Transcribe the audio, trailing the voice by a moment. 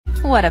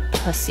What a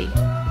pussy.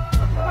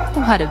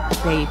 What a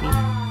baby.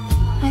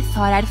 I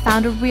thought I'd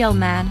found a real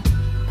man,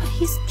 but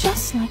he's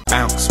just like...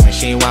 Bounce when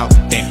she walk,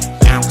 damn.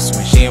 Bounce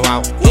when she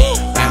walk,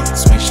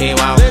 bounce when she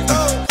walk,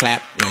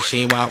 clap when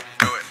she walk,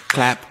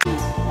 clap.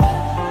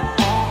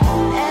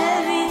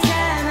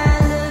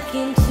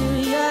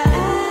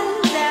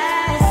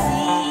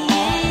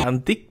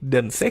 Cantik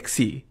dan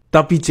seksi,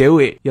 tapi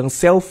cewek yang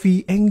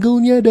selfie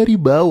angle-nya dari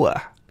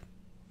bawah.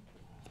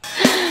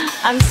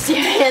 I'm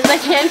serious, I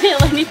can't feel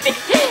anything.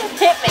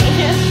 Hit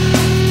me.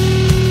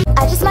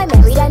 I just might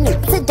marry that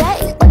nigga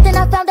today, but then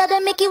I found out that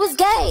Mickey was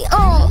gay.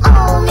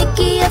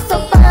 Mickey is so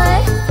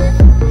fine.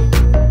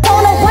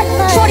 Don't know what,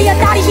 shorty a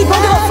thotty, he don't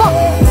give a fuck.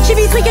 She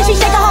be tweaking, she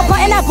shaking her butt,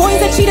 and that boy's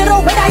a cheater the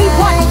way that he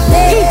want.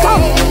 He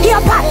dumb, he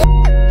a pot.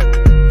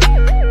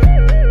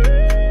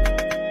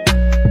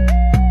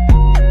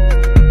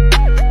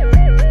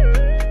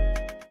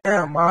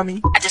 Damn,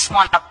 mommy. I just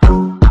wanna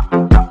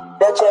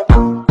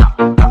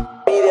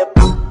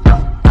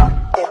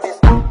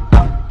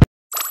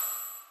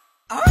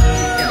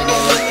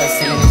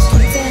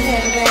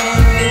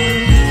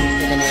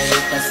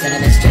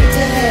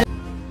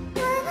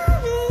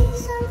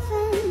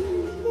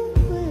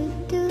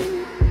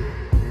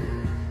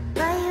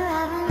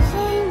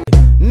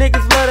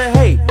Niggas love to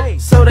hate,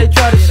 so they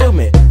try to shoot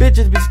me.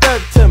 Bitches be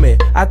stuck to me,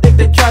 I think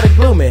they try to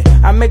glue me.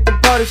 I make the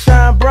party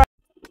shine bright.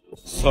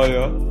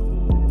 Saya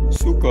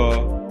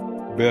suka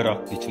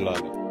berak di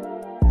celana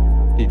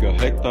 3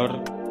 hektar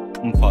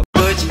 4.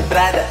 Очень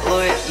рада,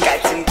 ловит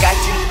катим,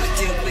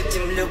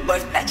 крутим,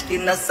 любовь, тачки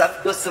на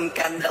совкусом,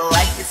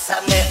 кандалайки,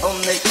 самые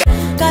умные.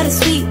 Got a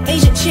sweet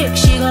Asian chick,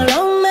 she gon'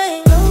 love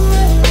me.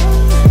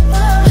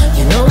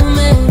 You know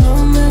me.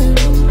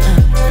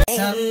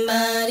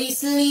 Somebody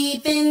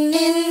sleeping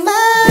in my...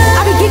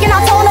 I be kicking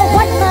out, don't know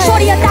what.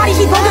 Shorty a thotty,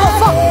 he don't give a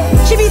fuck.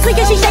 She be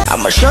tweaking, she shake.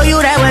 I'ma show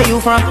you that where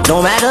you from.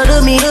 Don't matter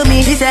to me.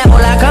 She said,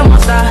 hola, como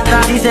esta?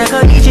 She said,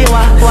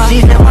 konnichiwa. She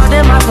said,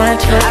 pardon my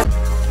French.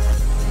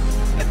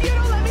 If you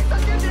don't let me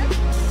suck your dick,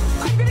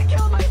 I'm gonna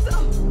kill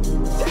myself.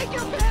 Take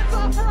your pants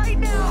off right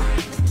now.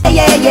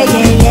 Yeah.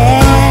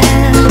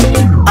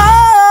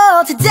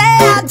 Oh, today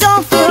I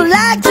don't feel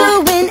like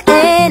doing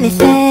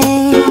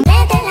anything.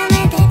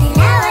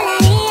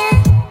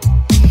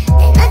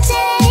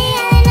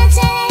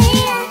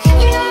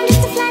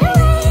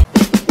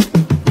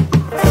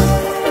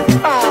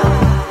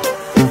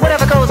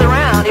 Whatever goes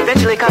around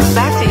eventually comes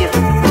back to you.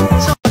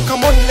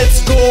 Come on,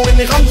 let's go.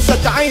 إني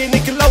غمزة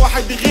عينك لو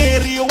واحد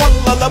غيري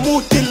والله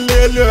لموت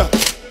الليلة.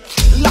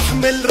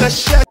 لحم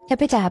الرشاق.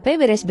 Capek-capek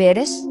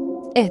beres-beres.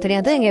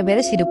 Ternyata yang gak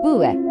beres hidup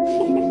gue.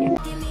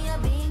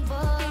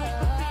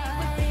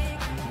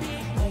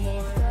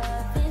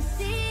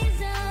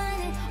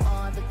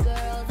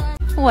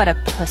 What a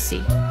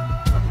pussy.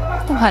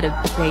 What a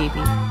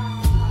baby.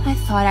 I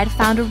thought I'd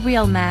found a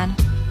real man,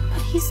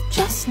 but he's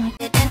just like...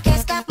 And can't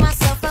stop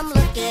myself from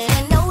looking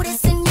and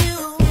noticing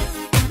you,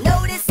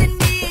 noticing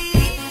me.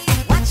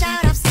 Watch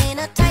out, I've seen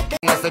a type.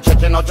 As they're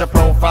checking out your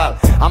profile,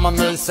 I'm a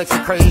male, sexy,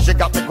 crazy.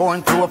 Got me going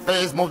through a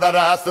phase. Move that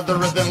ass to the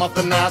rhythm of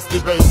the nasty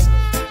bass.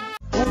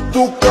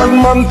 Bukan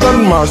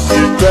mantan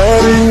masih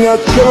teringat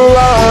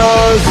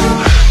kelas.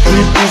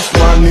 Tipis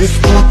manis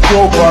ku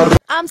coba.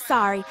 I'm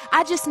sorry,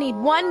 I just need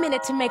 1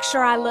 minute to make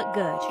sure I look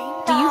good.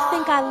 Do you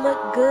think I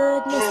look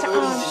good, Mr.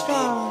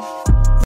 Armstrong?